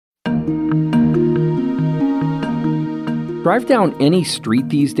Drive down any street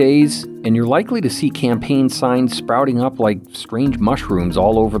these days, and you're likely to see campaign signs sprouting up like strange mushrooms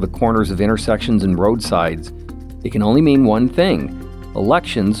all over the corners of intersections and roadsides. It can only mean one thing: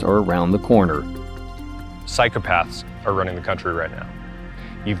 elections are around the corner. Psychopaths are running the country right now.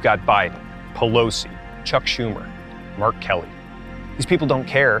 You've got Biden, Pelosi, Chuck Schumer, Mark Kelly. These people don't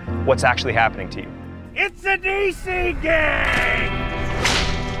care what's actually happening to you. It's a DC gang!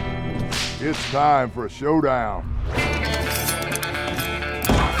 It's time for a showdown.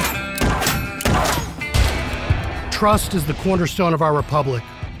 Trust is the cornerstone of our republic.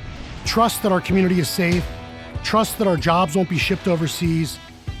 Trust that our community is safe. Trust that our jobs won't be shipped overseas.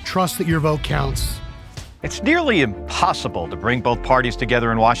 Trust that your vote counts. It's nearly impossible to bring both parties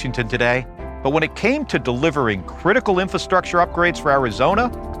together in Washington today, but when it came to delivering critical infrastructure upgrades for Arizona,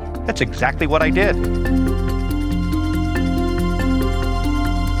 that's exactly what I did.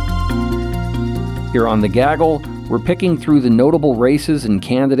 Here on The Gaggle, we're picking through the notable races and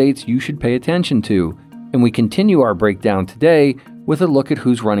candidates you should pay attention to, and we continue our breakdown today with a look at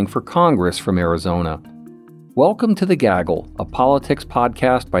who's running for Congress from Arizona. Welcome to The Gaggle, a politics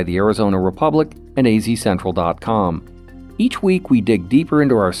podcast by the Arizona Republic and azcentral.com. Each week we dig deeper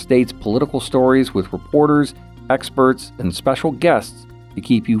into our state's political stories with reporters, experts, and special guests to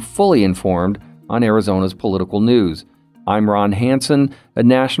keep you fully informed on Arizona's political news. I'm Ron Hansen, a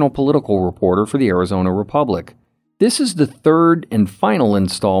national political reporter for the Arizona Republic. This is the third and final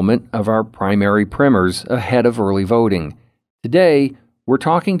installment of our primary primers ahead of early voting. Today, we're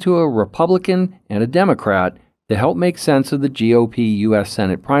talking to a Republican and a Democrat to help make sense of the GOP U.S.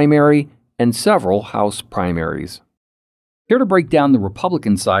 Senate primary and several House primaries. Here to break down the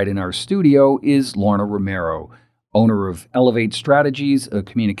Republican side in our studio is Lorna Romero, owner of Elevate Strategies, a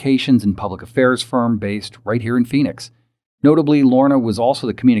communications and public affairs firm based right here in Phoenix. Notably, Lorna was also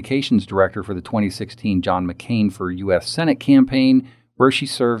the communications director for the 2016 John McCain for U.S. Senate campaign, where she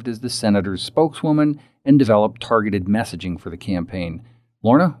served as the senator's spokeswoman and developed targeted messaging for the campaign.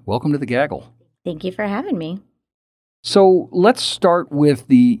 Lorna, welcome to The Gaggle. Thank you for having me. So let's start with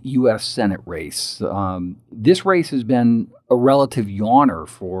the U.S. Senate race. This race has been a relative yawner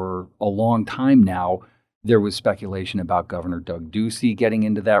for a long time now. There was speculation about Governor Doug Ducey getting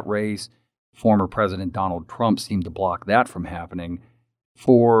into that race. Former President Donald Trump seemed to block that from happening.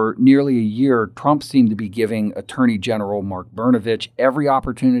 For nearly a year, Trump seemed to be giving Attorney General Mark Brnovich every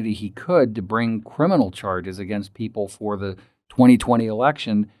opportunity he could to bring criminal charges against people for the 2020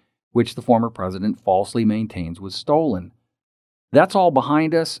 election, which the former president falsely maintains was stolen. That's all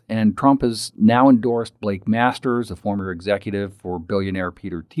behind us, and Trump has now endorsed Blake Masters, a former executive for billionaire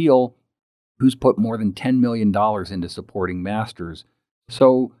Peter Thiel, who's put more than $10 million into supporting Masters.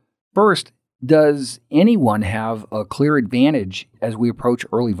 So, first, does anyone have a clear advantage as we approach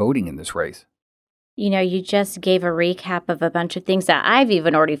early voting in this race? You know, you just gave a recap of a bunch of things that I've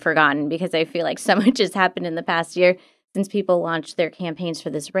even already forgotten because I feel like so much has happened in the past year since people launched their campaigns for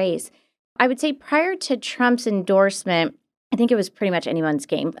this race. I would say prior to Trump's endorsement, I think it was pretty much anyone's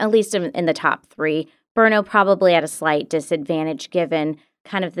game, at least in the top three. Berno probably at a slight disadvantage given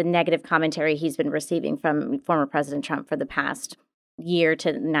kind of the negative commentary he's been receiving from former President Trump for the past year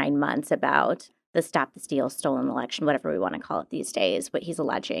to 9 months about the Stop the Steal stolen election, whatever we want to call it these days, what he's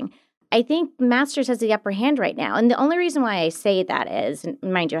alleging. I think Masters has the upper hand right now. And the only reason why I say that is, and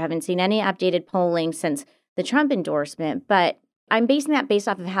mind you, I haven't seen any updated polling since the Trump endorsement, but I'm basing that based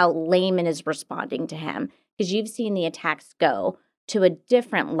off of how Layman is responding to him, because you've seen the attacks go to a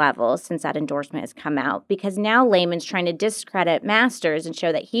different level since that endorsement has come out, because now Layman's trying to discredit Masters and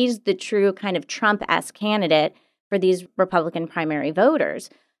show that he's the true kind of Trump-esque candidate for these Republican primary voters.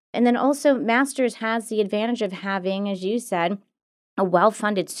 And then also Masters has the advantage of having, as you said, a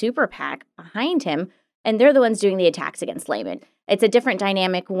well-funded super PAC behind him, and they're the ones doing the attacks against Layman. It's a different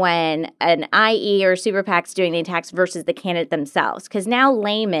dynamic when an IE or super PAC's doing the attacks versus the candidate themselves, because now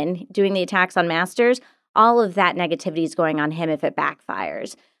Layman doing the attacks on Masters, all of that negativity is going on him if it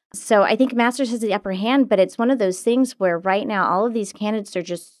backfires. So I think Masters has the upper hand, but it's one of those things where right now all of these candidates are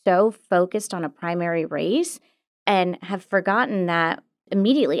just so focused on a primary race and have forgotten that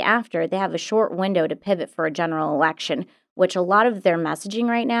immediately after they have a short window to pivot for a general election, which a lot of their messaging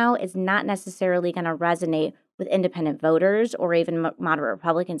right now is not necessarily going to resonate with independent voters or even moderate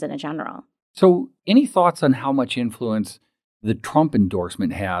Republicans in general. So any thoughts on how much influence the Trump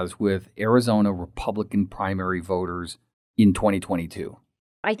endorsement has with Arizona Republican primary voters in 2022?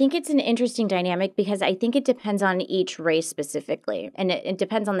 I think it's an interesting dynamic because I think it depends on each race specifically, and it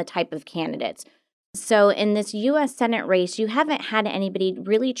depends on the type of candidates. So in this U.S. Senate race, you haven't had anybody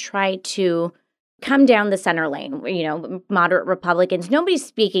really try to come down the center lane, moderate Republicans. Nobody's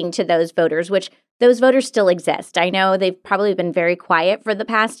speaking to those voters, which those voters still exist. I know they've probably been very quiet for the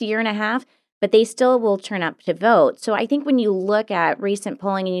past year and a half, but they still will turn up to vote. So I think when you look at recent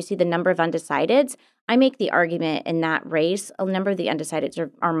polling and you see the number of undecideds, I make the argument in that race, a number of the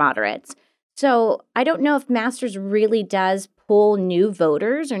undecideds are moderates. So I don't know if Masters really does pull new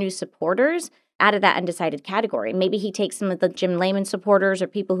voters or new supporters out of that undecided category. Maybe he takes some of the Jim Layman supporters or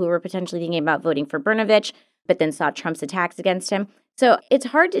people who were potentially thinking about voting for Brnovich, but then saw Trump's attacks against him. So it's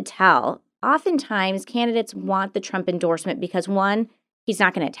hard to tell. Oftentimes, candidates want the Trump endorsement because, one, he's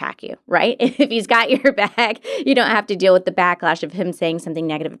not going to attack you, right? If he's got your back, you don't have to deal with the backlash of him saying something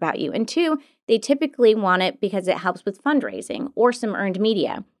negative about you. And two, they typically want it because it helps with fundraising or some earned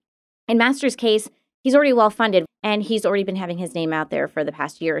media. In Masters' case, he's already well-funded, and he's already been having his name out there for the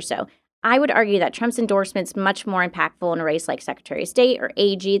past year or so. I would argue that Trump's endorsement's much more impactful in a race like Secretary of State or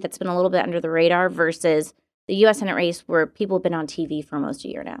AG that's been a little bit under the radar versus the U.S. Senate race where people have been on TV for almost a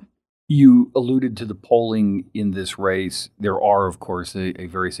year now. You alluded to the polling in this race. There are, of course, a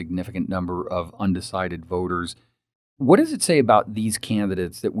very significant number of undecided voters. What does it say about these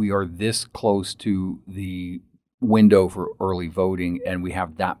candidates that we are this close to the window for early voting and we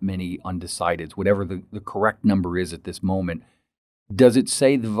have that many undecideds, whatever the correct number is at this moment? Does it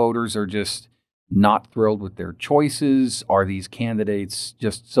say the voters are just not thrilled with their choices? Are these candidates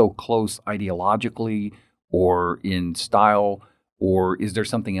just so close ideologically or in style? Or is there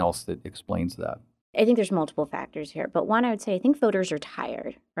something else that explains that? I think there's multiple factors here. But one, I would say I think voters are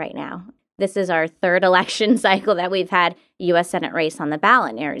tired right now. This is our third election cycle that we've had a U.S. Senate race on the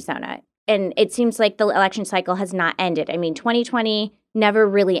ballot in Arizona. And it seems like the election cycle has not ended. I mean, 2020 never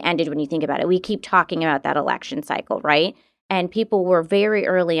really ended when you think about it. We keep talking about that election cycle, right? And people were very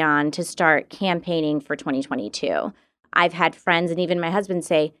early on to start campaigning for 2022. I've had friends and even my husband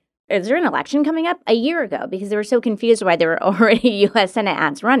say, is there an election coming up? A year ago, because they were so confused why there were already U.S. Senate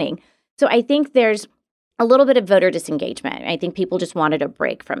ads running. So I think there's a little bit of voter disengagement. I think people just wanted a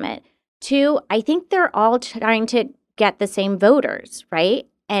break from it. Two, I think they're all trying to get the same voters, right?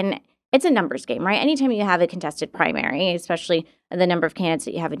 And it's a numbers game, right? Anytime you have a contested primary, especially the number of candidates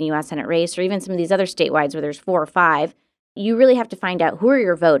that you have in a U.S. Senate race, or even some of these other statewide where there's 4 or 5, you really have to find out who are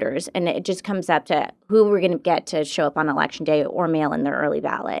your voters, and it just comes up to who we're going to get to show up on Election Day or mail in their early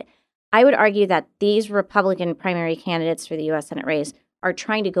ballot. I would argue that these Republican primary candidates for the U.S. Senate race are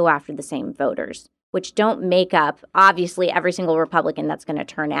trying to go after the same voters, which don't make up, obviously, every single Republican that's going to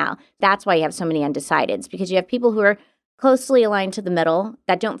turn out. That's why you have so many undecideds, because you have people who are closely aligned to the middle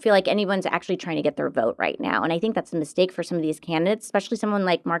that don't feel like anyone's actually trying to get their vote right now. And I think that's a mistake for some of these candidates, especially someone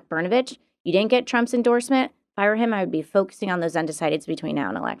like Mark Brnovich. You didn't get Trump's endorsement. If I were him, I would be focusing on those undecideds between now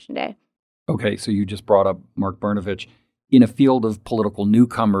and Election Day. Okay, so you just brought up Mark Brnovich. In a field of political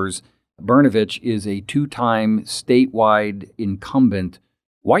newcomers, Brnovich is a 2-time statewide incumbent.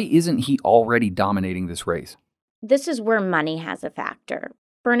 Why isn't he already dominating this race? This is where money has a factor.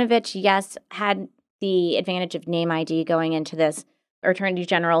 Brnovich, yes, had the advantage of name ID going into this, Attorney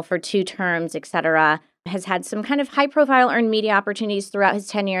General for 2 terms, et cetera, has had some kind of high-profile earned media opportunities throughout his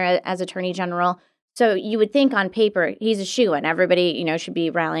tenure as Attorney General. So you would think on paper, he's a shoo-in. Everybody, should be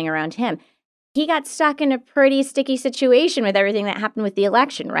rallying around him. He got stuck in a pretty sticky situation with everything that happened with the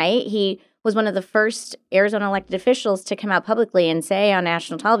election, right? He was one of the first Arizona elected officials to come out publicly and say on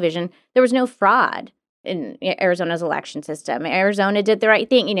national television there was no fraud in Arizona's election system. Arizona did the right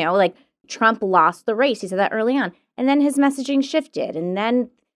thing, like Trump lost the race. He said that early on. And then his messaging shifted. And then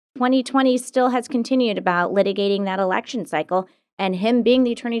 2020 still has continued about litigating that election cycle. And him being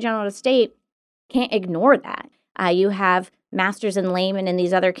the Attorney General of the state can't ignore that. You have Masters and Layman and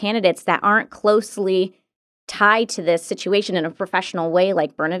these other candidates that aren't closely tied to this situation in a professional way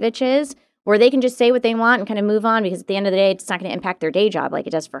like Brnovich is, where they can just say what they want and kind of move on because at the end of the day, it's not going to impact their day job like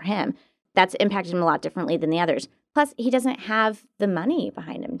it does for him. That's impacted him a lot differently than the others. Plus, he doesn't have the money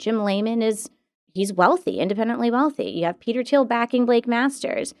behind him. Jim Layman he's wealthy, independently wealthy. You have Peter Thiel backing Blake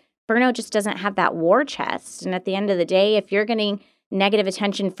Masters. Brno just doesn't have that war chest. And at the end of the day, if you're getting negative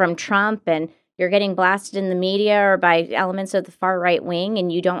attention from Trump and you're getting blasted in the media or by elements of the far right wing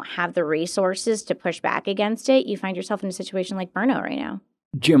and you don't have the resources to push back against it, you find yourself in a situation like Brno right now.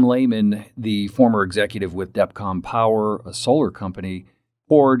 Jim Layman, the former executive with Depcom Power, a solar company,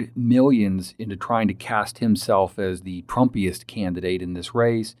 poured millions into trying to cast himself as the Trumpiest candidate in this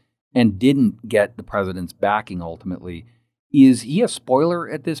race and didn't get the president's backing ultimately. Is he a spoiler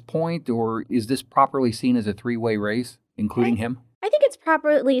at this point, or is this properly seen as a 3-way race, including him? I think it's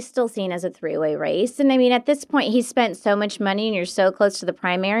properly still seen as a 3-way race. And I mean, at this point, he's spent so much money and you're so close to the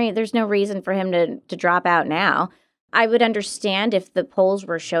primary, there's no reason for him to drop out now. I would understand if the polls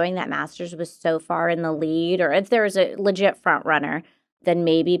were showing that Masters was so far in the lead, or if there was a legit front runner, then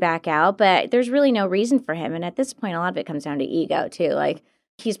maybe back out. But there's really no reason for him. And at this point, a lot of it comes down to ego, too. Like,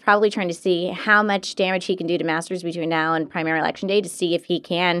 he's probably trying to see how much damage he can do to Masters between now and primary election day to see if he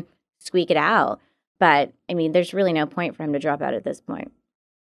can squeak it out. But, I mean, there's really no point for him to drop out at this point.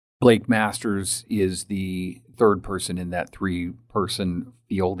 Blake Masters is the third person in that three-person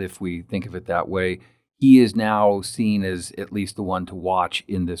field, if we think of it that way. He is now seen as at least the one to watch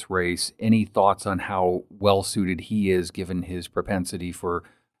in this race. Any thoughts on how well-suited he is, given his propensity for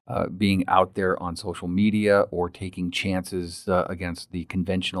being out there on social media or taking chances against the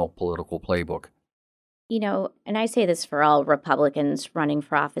conventional political playbook? You know, and I say this for all Republicans running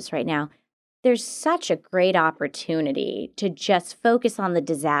for office right now, there's such a great opportunity to just focus on the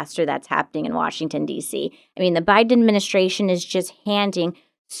disaster that's happening in Washington, D.C. I mean, the Biden administration is just handing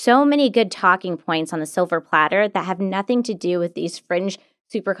so many good talking points on the silver platter that have nothing to do with these fringe,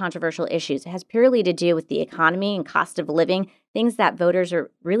 super controversial issues. It has purely to do with the economy and cost of living, things that voters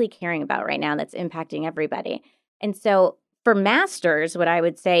are really caring about right now that's impacting everybody. And so for Masters, what I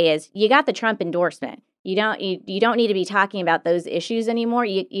would say is you got the Trump endorsement. You don't need to be talking about those issues anymore.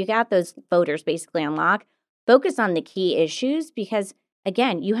 You got those voters basically on lock. Focus on the key issues because,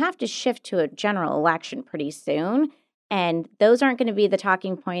 again, you have to shift to a general election pretty soon. And those aren't going to be the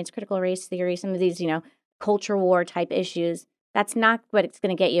talking points, critical race theory, some of these, culture war type issues. That's not what it's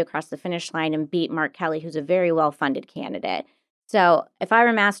going to get you across the finish line and beat Mark Kelly, who's a very well-funded candidate. So if I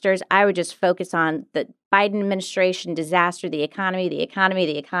were Masters, I would just focus on the Biden administration disaster, the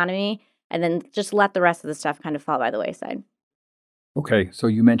economy, and then just let the rest of the stuff kind of fall by the wayside. Okay, so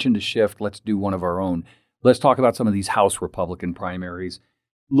you mentioned a shift. Let's do one of our own. Let's talk about some of these House Republican primaries.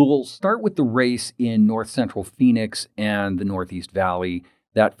 We'll start with the race in North Central Phoenix and the Northeast Valley.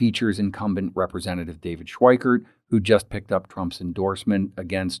 That features incumbent Representative David Schweikert, who just picked up Trump's endorsement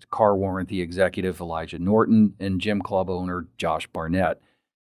against car warranty executive Elijah Norton and gym club owner Josh Barnett.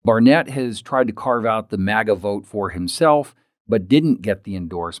 Barnett has tried to carve out the MAGA vote for himself, but didn't get the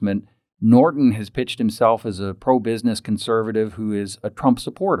endorsement. Norton has pitched himself as a pro-business conservative who is a Trump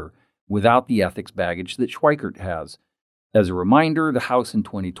supporter, without the ethics baggage that Schweikert has. As a reminder, the House in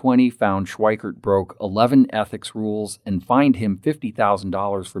 2020 found Schweikert broke 11 ethics rules and fined him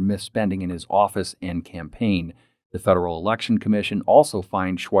 $50,000 for misspending in his office and campaign. The Federal Election Commission also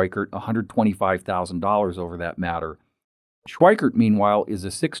fined Schweikert $125,000 over that matter. Schweikert, meanwhile, is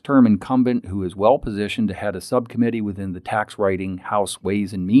a six-term incumbent who is well-positioned to head a subcommittee within the tax-writing House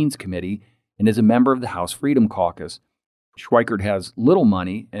Ways and Means Committee and is a member of the House Freedom Caucus. Schweikert has little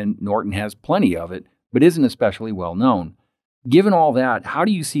money, and Norton has plenty of it, but isn't especially well-known. Given all that, how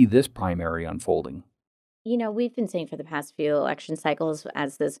do you see this primary unfolding? We've been saying for the past few election cycles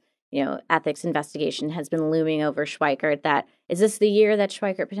as this, ethics investigation has been looming over Schweikert that is this the year that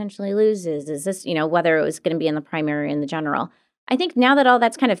Schweikert potentially loses? Is this, whether it was going to be in the primary or in the general? I think now that all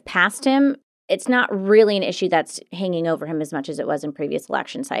that's kind of past him, it's not really an issue that's hanging over him as much as it was in previous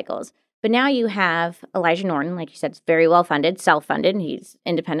election cycles. But now you have Elijah Norton, like you said, is very well-funded, self-funded, and he's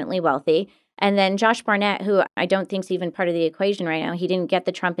independently wealthy. And then Josh Barnett, who I don't think is even part of the equation right now. He didn't get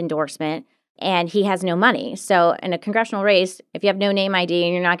the Trump endorsement, and he has no money. So in a congressional race, if you have no name ID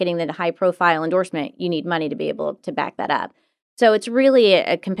and you're not getting the high-profile endorsement, you need money to be able to back that up. So it's really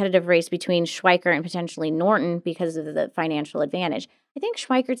a competitive race between Schweikert and potentially Norton because of the financial advantage. I think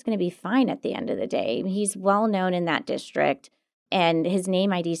Schweikert's going to be fine at the end of the day. He's well-known in that district, and his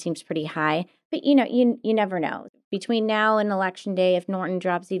name ID seems pretty high. But, you never know. Between now and Election Day, if Norton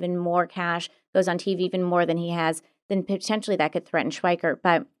drops even more cash, goes on TV even more than he has, then potentially that could threaten Schweikert.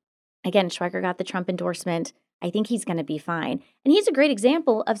 But again, Schweikert got the Trump endorsement. I think he's going to be fine. And he's a great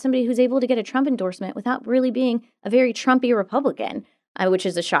example of somebody who's able to get a Trump endorsement without really being a very Trumpy Republican, which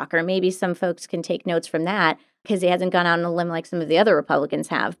is a shocker. Maybe some folks can take notes from that because he hasn't gone out on a limb like some of the other Republicans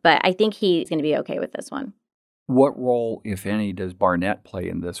have. But I think he's going to be okay with this one. What role, if any, does Barnett play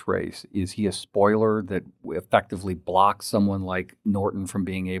in this race? Is he a spoiler that effectively blocks someone like Norton from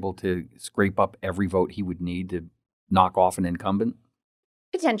being able to scrape up every vote he would need to knock off an incumbent?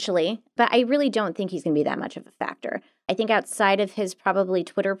 Potentially, but I really don't think he's going to be that much of a factor. I think outside of his probably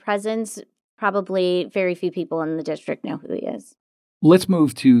Twitter presence, probably very few people in the district know who he is. Let's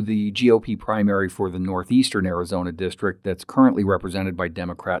move to the GOP primary for the Northeastern Arizona district that's currently represented by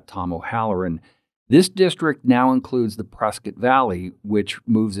Democrat Tom O'Halloran. This district now includes the Prescott Valley, which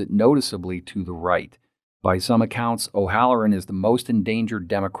moves it noticeably to the right. By some accounts, O'Halloran is the most endangered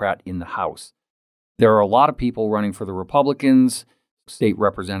Democrat in the House. There are a lot of people running for the Republicans. State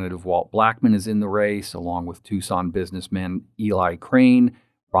Representative Walt Blackman is in the race, along with Tucson businessman Eli Crane.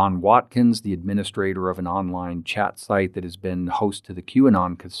 Ron Watkins, the administrator of an online chat site that has been host to the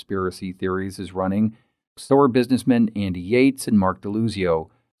QAnon conspiracy theories, is running. So are businessmen Andy Yates and Mark DeLuzio.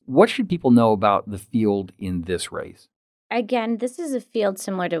 What should people know about the field in this race? Again, this is a field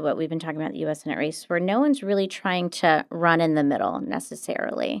similar to what we've been talking about the U.S. Senate race, where no one's really trying to run in the middle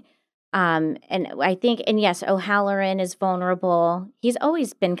necessarily. And I think, and yes, O'Halloran is vulnerable. He's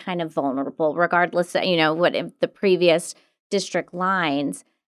always been kind of vulnerable, regardless, what if the previous district lines.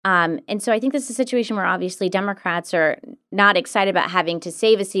 And so I think this is a situation where obviously Democrats are not excited about having to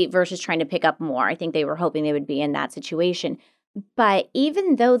save a seat versus trying to pick up more. I think they were hoping they would be in that situation. But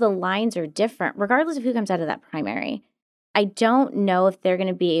even though the lines are different, regardless of who comes out of that primary, I don't know if they're going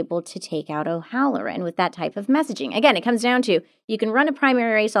to be able to take out O'Halloran with that type of messaging. Again, it comes down to you can run a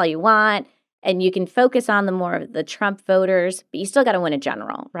primary race all you want, and you can focus on the more of the Trump voters, but you still got to win a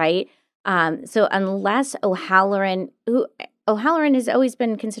general, right? So unless O'Halloran has always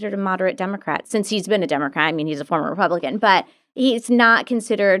been considered a moderate Democrat since he's been a Democrat. I mean, he's a former Republican, but he's not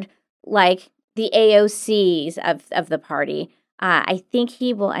considered like the AOCs of the party. I think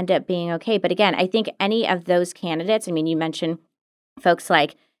he will end up being okay. But again, I think any of those candidates, I mean, you mentioned folks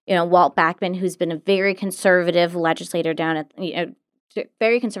like, Walt Bachman, who's been a very conservative legislator down at,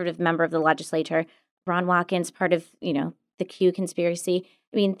 very conservative member of the legislature. Ron Watkins, part of, the Q conspiracy.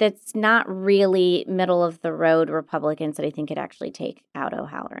 I mean, that's not really middle of the road Republicans that I think could actually take out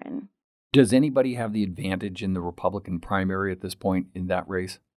O'Halloran. Does anybody have the advantage in the Republican primary at this point in that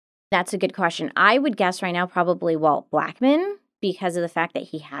race? That's a good question. I would guess right now probably Walt Blackman, because of the fact that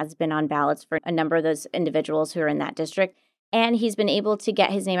he has been on ballots for a number of those individuals who are in that district. And he's been able to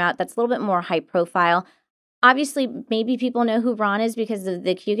get his name out. That's a little bit more high profile. Obviously, maybe people know who Ron is because of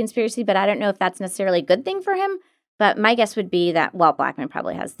the Q conspiracy, but I don't know if that's necessarily a good thing for him. But my guess would be that Walt Blackman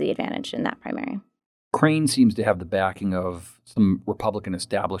probably has the advantage in that primary. Crane seems to have the backing of some Republican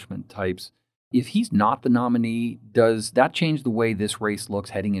establishment types. If he's not the nominee, does that change the way this race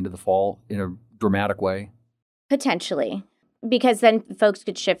looks heading into the fall in a dramatic way? Potentially, because then folks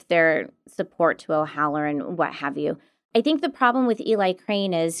could shift their support to O'Halloran, what have you. I think the problem with Eli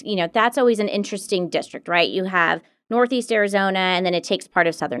Crane is, that's always an interesting district, right? You have Northeast Arizona, and then it takes part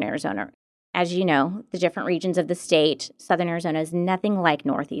of Southern Arizona. As you know, the different regions of the state, Southern Arizona is nothing like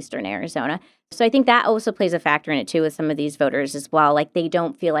Northeastern Arizona. So I think that also plays a factor in it, too, with some of these voters as well. Like, they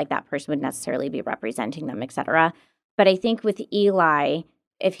don't feel like that person would necessarily be representing them, et cetera. But I think with Eli,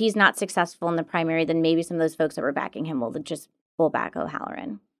 if he's not successful in the primary, then maybe some of those folks that were backing him will just pull back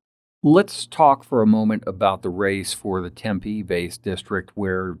O'Halloran. Let's talk for a moment about the race for the Tempe-based district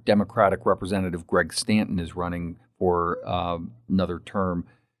where Democratic Representative Greg Stanton is running for another term.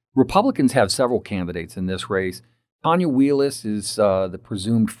 Republicans have several candidates in this race. Tanya Wheelis is the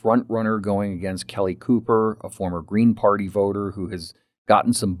presumed frontrunner going against Kelly Cooper, a former Green Party voter who has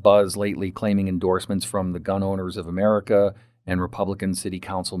gotten some buzz lately, claiming endorsements from the Gun Owners of America and Republican City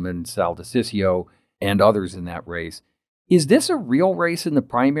Councilman Sal DeCiccio and others in that race. Is this a real race in the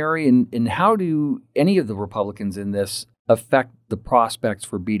primary, and how do any of the Republicans in this affect the prospects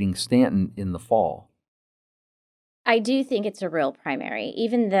for beating Stanton in the fall? I do think it's a real primary,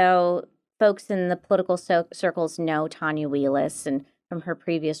 even though folks in the political circles know Tanya Wheelis and from her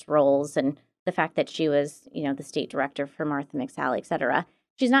previous roles and the fact that she was, the state director for Martha McSally, et cetera.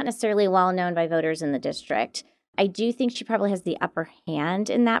 She's not necessarily well known by voters in the district. I do think she probably has the upper hand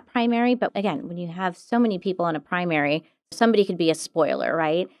in that primary. But again, when you have so many people in a primary, somebody could be a spoiler,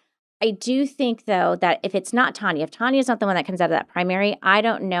 right? I do think, though, that if it's not Tanya, if Tanya's not the one that comes out of that primary, I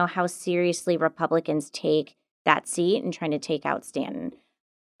don't know how seriously Republicans take that seat and trying to take out Stanton.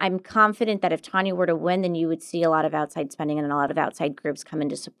 I'm confident that if Tanya were to win, then you would see a lot of outside spending and a lot of outside groups come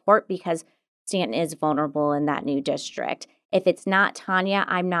into support because Stanton is vulnerable in that new district. If it's not Tanya,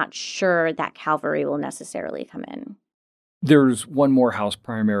 I'm not sure that cavalry will necessarily come in. There's one more House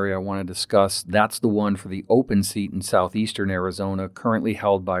primary I want to discuss. That's the one for the open seat in southeastern Arizona, currently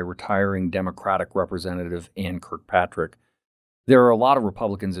held by retiring Democratic Representative Ann Kirkpatrick. There are a lot of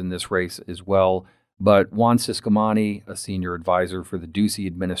Republicans in this race as well, but Juan Ciscomani, a senior advisor for the Ducey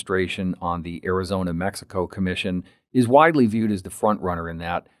administration on the Arizona-Mexico Commission, is widely viewed as the frontrunner in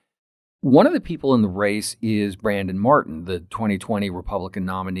that. One of the people in the race is Brandon Martin, the 2020 Republican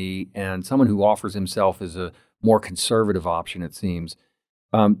nominee, and someone who offers himself as a more conservative option, it seems.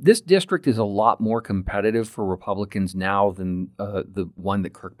 This district is a lot more competitive for Republicans now than the one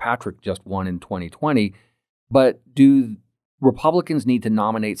that Kirkpatrick just won in 2020. But do Republicans need to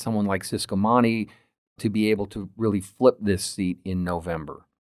nominate someone like Ciscomani to be able to really flip this seat in November?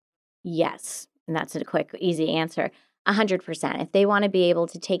 Yes, and that's a quick, easy answer. 100%. If they want to be able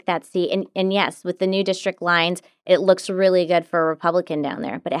to take that seat, and yes, with the new district lines, it looks really good for a Republican down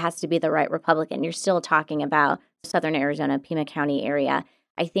there, but it has to be the right Republican. You're still talking about Southern Arizona, Pima County area.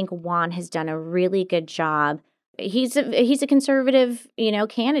 I think Juan has done a really good job. He's a conservative,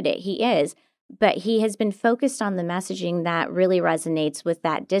 candidate. He is, but he has been focused on the messaging that really resonates with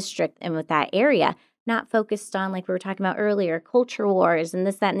that district and with that area, not focused on, like we were talking about earlier, culture wars and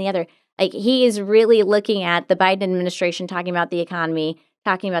this, that, and the other. Like, he is really looking at the Biden administration, talking about the economy,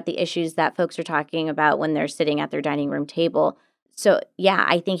 talking about the issues that folks are talking about when they're sitting at their dining room table. So, yeah,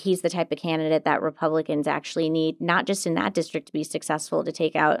 I think he's the type of candidate that Republicans actually need, not just in that district to be successful to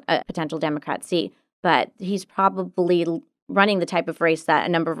take out a potential Democrat seat, but he's probably running the type of race that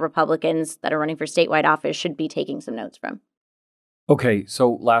a number of Republicans that are running for statewide office should be taking some notes from. Okay,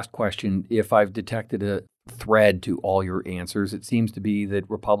 so last question. If I've detected a thread to all your answers, it seems to be that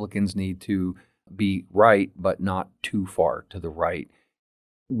Republicans need to be right, but not too far to the right.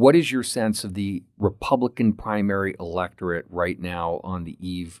 What is your sense of the Republican primary electorate right now on the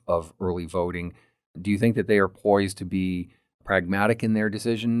eve of early voting? Do you think that they are poised to be pragmatic in their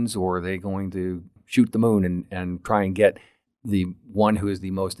decisions, or are they going to shoot the moon and try and get the one who is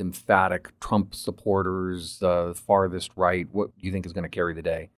the most emphatic Trump supporters, farthest right? What do you think is going to carry the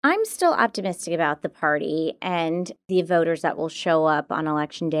day? I'm still optimistic about the party and the voters that will show up on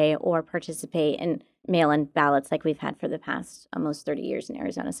Election Day or participate in mail-in ballots like we've had for the past almost 30 years in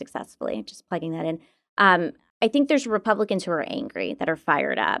Arizona successfully, just plugging that in. I think there's Republicans who are angry, that are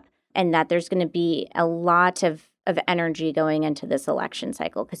fired up, and that there's going to be a lot of energy going into this election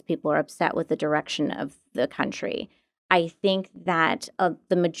cycle because people are upset with the direction of the country. I think that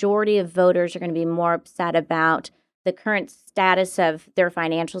the majority of voters are going to be more upset about the current status of their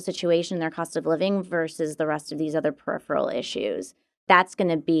financial situation, their cost of living, versus the rest of these other peripheral issues. That's going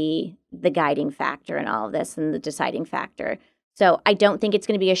to be the guiding factor in all of this and the deciding factor. So I don't think it's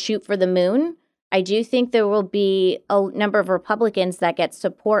going to be a shoot for the moon. I do think there will be a number of Republicans that get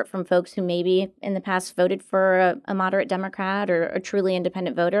support from folks who maybe in the past voted for a moderate Democrat or a truly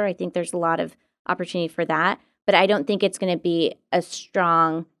independent voter. I think there's a lot of opportunity for that. But I don't think it's going to be a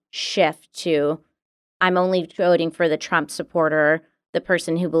strong shift to, I'm only voting for the Trump supporter, the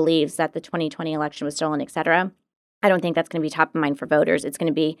person who believes that the 2020 election was stolen, et cetera. I don't think that's going to be top of mind for voters. It's going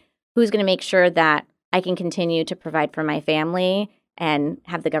to be who's going to make sure that I can continue to provide for my family and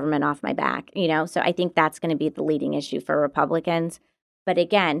have the government off my back, So I think that's going to be the leading issue for Republicans. But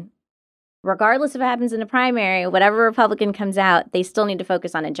again, regardless of what happens in the primary, whatever Republican comes out, they still need to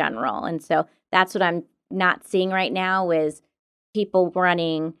focus on a general. And so that's what I'm not seeing right now is people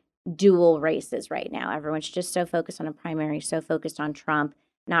running dual races right now. Everyone's just so focused on a primary, so focused on Trump,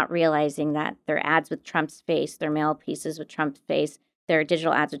 not realizing that their ads with Trump's face, their mail pieces with Trump's face, their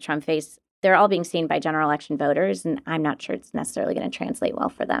digital ads with Trump's face, they're all being seen by general election voters, and I'm not sure it's necessarily going to translate well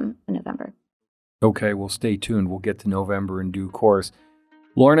for them in November. Okay, well, stay tuned. We'll get to November in due course.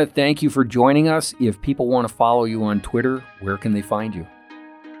 Lorna, thank you for joining us. If people want to follow you on Twitter, where can they find you?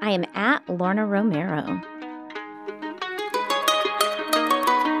 I am at Lorna Romero.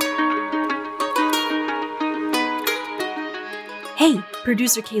 Hey,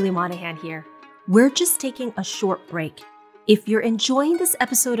 producer Kaylee Monahan here. We're just taking a short break. If you're enjoying this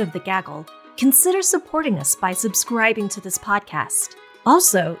episode of The Gaggle, consider supporting us by subscribing to this podcast.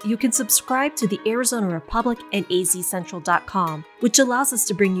 Also, you can subscribe to the Arizona Republic and azcentral.com, which allows us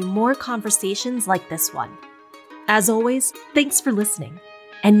to bring you more conversations like this one. As always, thanks for listening.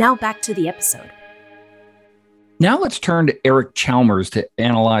 And now back to the episode. Now let's turn to Eric Chalmers to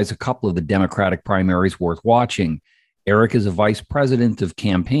analyze a couple of the Democratic primaries worth watching. Eric is a vice president of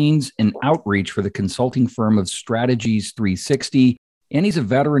campaigns and outreach for the consulting firm of Strategies 360, and he's a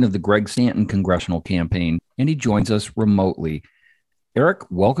veteran of the Greg Stanton congressional campaign, and he joins us remotely. Eric,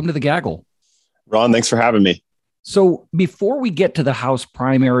 welcome to The Gaggle. Ron, thanks for having me. So before we get to the House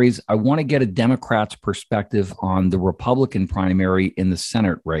primaries, I want to get a Democrat's perspective on the Republican primary in the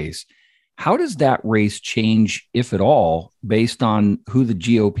Senate race. How does that race change, if at all, based on who the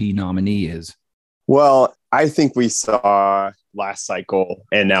GOP nominee is? Well, I think we saw last cycle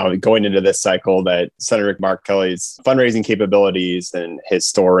and now going into this cycle that Senator Mark Kelly's fundraising capabilities and his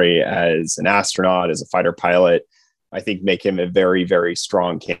story as an astronaut, as a fighter pilot, I think make him a very, very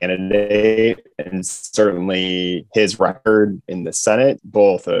strong candidate. And certainly his record in the Senate,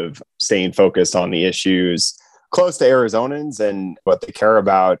 both of staying focused on the issues close to Arizonans and what they care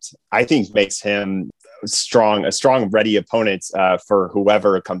about, I think makes him a strong, ready opponent for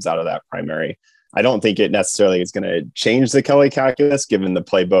whoever comes out of that primary. I don't think it necessarily is going to change the Kelly calculus, given the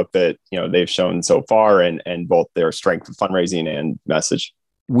playbook that they've shown so far and both their strength of fundraising and message.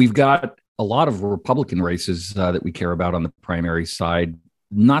 We've got a lot of Republican races that we care about on the primary side,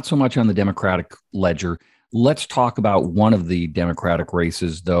 not so much on the Democratic ledger. Let's talk about one of the Democratic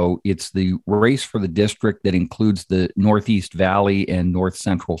races, though. It's the race for the district that includes the Northeast Valley and North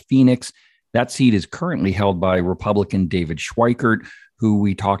Central Phoenix. That seat is currently held by Republican David Schweikert, who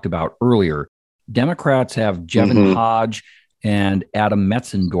we talked about earlier. Democrats have Jevin Hodge and Adam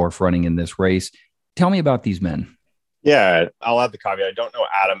Metzendorf running in this race. Tell me about these men. Yeah, I'll add the caveat. I don't know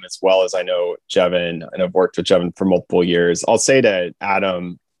Adam as well as I know Jevin, and I've worked with Jevin for multiple years. I'll say to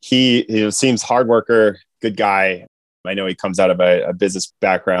Adam, he seems hard worker, good guy. I know he comes out of a business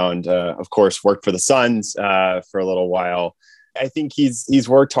background, of course, worked for the Suns for a little while. I think he's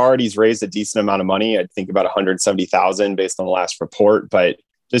worked hard. He's raised a decent amount of money. I think about $170,000 based on the last report, but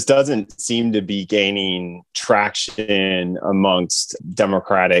just doesn't seem to be gaining traction amongst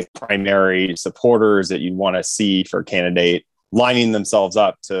Democratic primary supporters that you want to see for a candidate lining themselves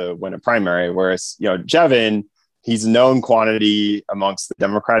up to win a primary. Whereas, Jevin, he's a known quantity amongst the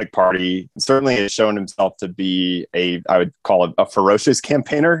Democratic Party. Certainly has shown himself to be I would call it a ferocious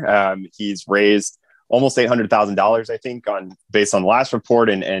campaigner. He's raised almost $800,000, I think, based on the last report.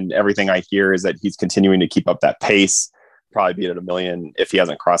 And everything I hear is that he's continuing to keep up that pace, probably be at $1 million if he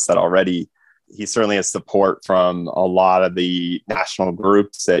hasn't crossed that already. He certainly has support from a lot of the national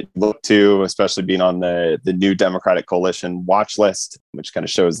groups that you look to, especially being on the new Democratic Coalition watch list, which kind of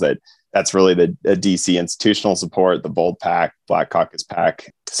shows that that's really the DC institutional support, the Bold PAC, Black Caucus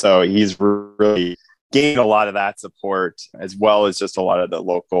PAC. So he's really gained a lot of that support, as well as just a lot of the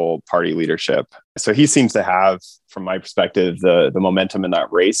local party leadership. So he seems to have, from my perspective, the momentum in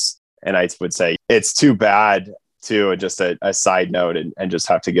that race. And I would say it's too bad to just a side note and just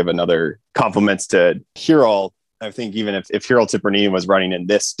have to give another compliments to Hyrel. I think even if Hyrel Tipernine was running in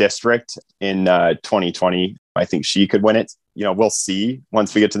this district in 2020, I think she could win it. We'll see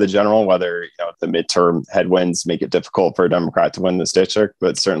once we get to the general whether the midterm headwinds make it difficult for a Democrat to win this district,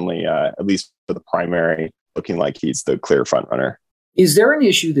 but certainly at least for the primary, looking like he's the clear front runner. Is there an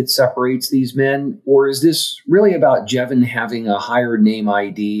issue that separates these men, or is this really about Jevin having a higher name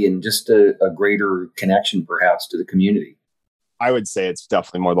ID and just a greater connection perhaps to the community? I would say it's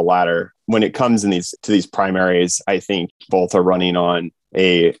definitely more the latter. When it comes to these primaries, I think both are running on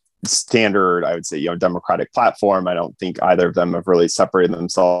a standard, I would say, Democratic platform. I don't think either of them have really separated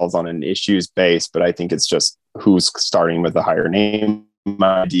themselves on an issues base, but I think it's just who's starting with a higher name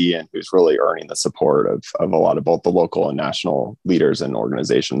ID and who's really earning the support of a lot of both the local and national leaders and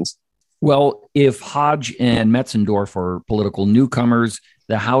organizations. Well, if Hodge and Metzendorf are political newcomers,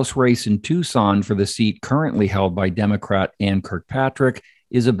 the House race in Tucson for the seat currently held by Democrat Ann Kirkpatrick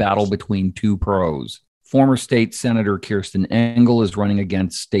is a battle between two pros. Former state Senator Kirsten Engel is running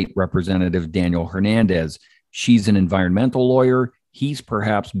against State Representative Daniel Hernandez. She's an environmental lawyer. He's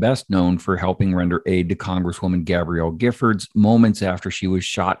perhaps best known for helping render aid to Congresswoman Gabrielle Giffords moments after she was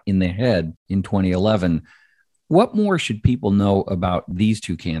shot in the head in 2011. What more should people know about these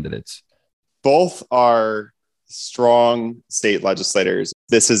two candidates? Both are strong state legislators.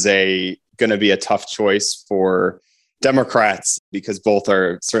 This is going to be a tough choice for Democrats because both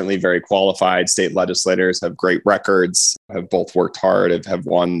are certainly very qualified state legislators, have great records, have both worked hard, have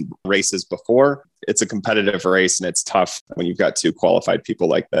won races before. It's a competitive race and it's tough when you've got two qualified people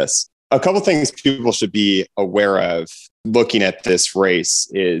like this. A couple of things people should be aware of looking at this race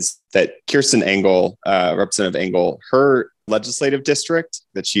is that Kirsten Engel, Representative Engel, her legislative district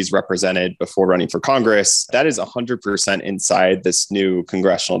that she's represented before running for Congress, that is 100% inside this new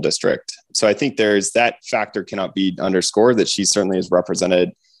congressional district. So I think that factor cannot be underscored, that she certainly has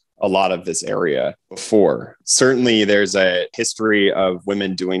represented a lot of this area before. Certainly there's a history of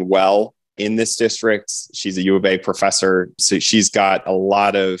women doing well in this district. She's a U of A professor. So she's got a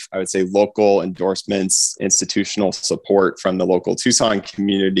lot of, I would say, local endorsements, institutional support from the local Tucson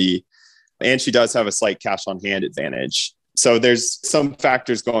community. And she does have a slight cash on hand advantage. So there's some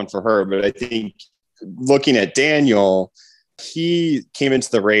factors going for her. But I think looking at Daniel, he came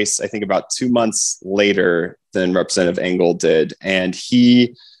into the race, I think, about 2 months later than Representative Engel did. And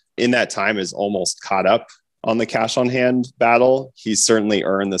he, in that time, is almost caught up on the cash on hand battle. He's certainly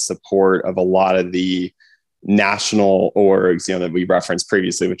earned the support of a lot of the national orgs, that we referenced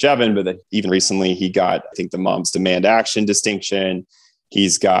previously with Jevin, but that even recently he got, I think, the Moms Demand Action distinction.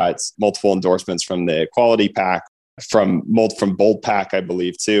 He's got multiple endorsements from the Equality PAC, from Bold PAC, I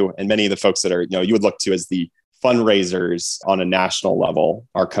believe, too. And many of the folks that are, you would look to as the fundraisers on a national level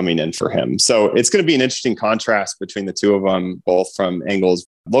are coming in for him. So it's going to be an interesting contrast between the two of them, both from Engel's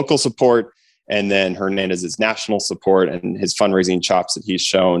local support and then Hernandez's national support and his fundraising chops that he's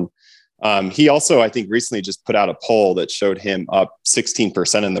shown. He also, I think, recently just put out a poll that showed him up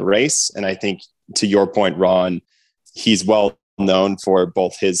 16% in the race. And I think, to your point, Ron, he's well known for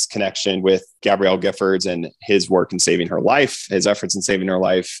both his connection with Gabrielle Giffords and his work in saving her life, his efforts in saving her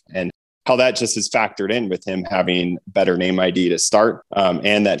life, and how that just is factored in with him having better name ID to start.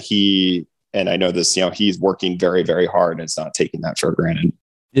 And that and I know this, he's working very, very hard and is not taking that for granted.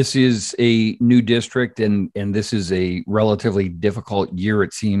 This is a new district, and this is a relatively difficult year,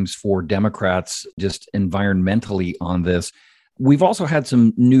 it seems, for Democrats just environmentally on this. We've also had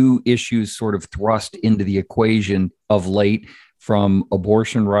some new issues sort of thrust into the equation of late, from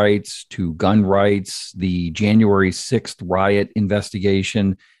abortion rights to gun rights, the January 6th riot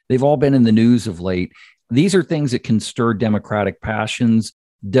investigation. They've all been in the news of late. These are things that can stir Democratic passions.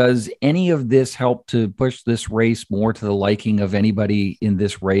 Does any of this help to push this race more to the liking of anybody in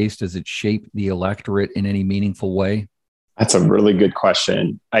this race? Does it shape the electorate in any meaningful way? That's a really good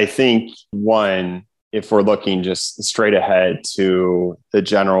question. I think, one, if we're looking just straight ahead to the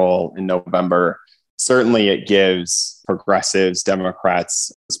general in November, certainly it gives progressives,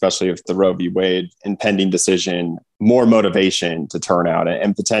 Democrats, especially with the Roe v. Wade impending decision, more motivation to turn out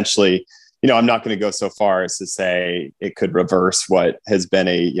and potentially, I'm not going to go so far as to say it could reverse what has been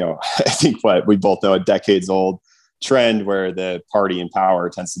I think what we both know, a decades old trend where the party in power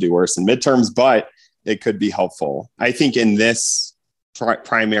tends to do worse in midterms, but it could be helpful. I think in this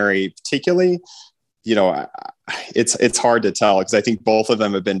primary particularly, it's hard to tell, because I think both of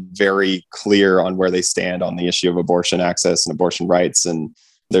them have been very clear on where they stand on the issue of abortion access and abortion rights. And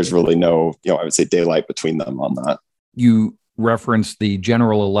there's really no, I would say, daylight between them on that. You referenced the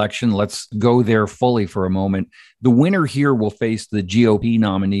general election. Let's go there fully for a moment. The winner here will face the GOP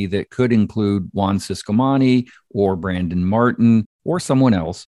nominee that could include Juan Ciscomani or Brandon Martin or someone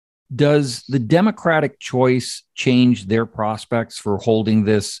else. Does the Democratic choice change their prospects for holding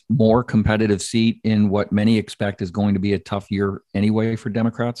this more competitive seat in what many expect is going to be a tough year anyway for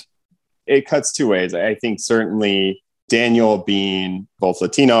Democrats? It cuts two ways. I think certainly Daniel, being both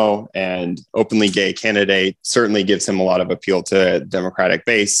Latino and openly gay candidate, certainly gives him a lot of appeal to the Democratic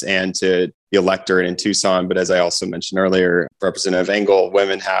base and to the electorate in Tucson. But as I also mentioned earlier, Representative Engel,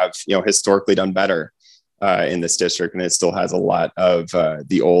 women have, historically done better in this district, and it still has a lot of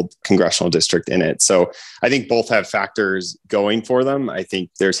the old congressional district in it. So I think both have factors going for them. I think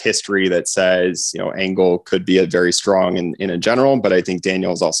there's history that says, Engel could be very strong in a general, but I think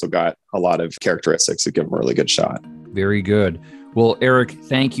Daniel's also got a lot of characteristics that give him a really good shot. Very good. Well, Eric,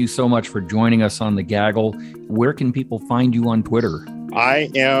 thank you so much for joining us on The Gaggle. Where can people find you on Twitter?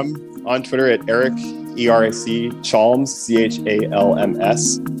 I am on Twitter at Eric, ERIC, Chalms,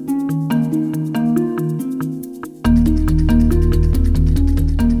 CHALMS.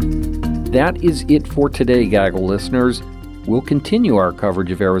 That is it for today, Gaggle listeners. We'll continue our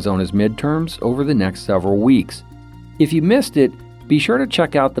coverage of Arizona's midterms over the next several weeks. If you missed it, be sure to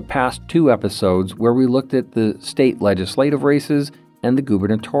check out the past 2 episodes where we looked at the state legislative races and the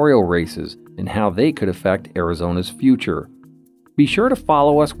gubernatorial races and how they could affect Arizona's future. Be sure to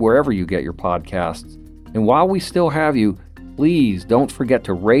follow us wherever you get your podcasts. And while we still have you, please don't forget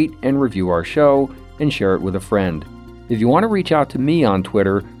to rate and review our show and share it with a friend. If you want to reach out to me on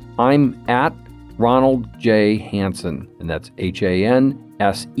Twitter, I'm at Ronald J. Hansen, and that's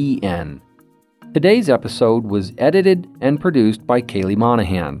Hansen. Today's episode was edited and produced by Kaylee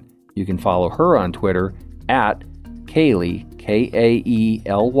Monahan. You can follow her on Twitter at Kaylee, Kaely,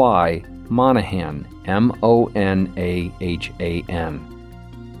 Monahan, Monahan.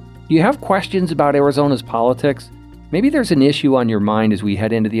 Do you have questions about Arizona's politics? Maybe there's an issue on your mind as we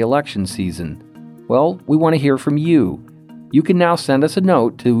head into the election season. Well, we want to hear from you. You can now send us a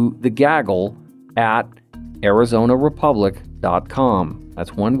note to thegaggle@arizonarepublic.com.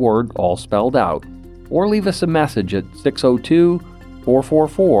 That's one word, all spelled out. Or leave us a message at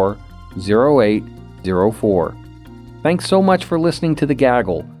 602-444-0804. Thanks so much for listening to The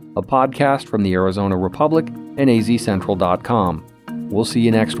Gaggle, a podcast from the Arizona Republic and azcentral.com. We'll see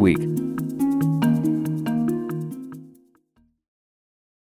you next week.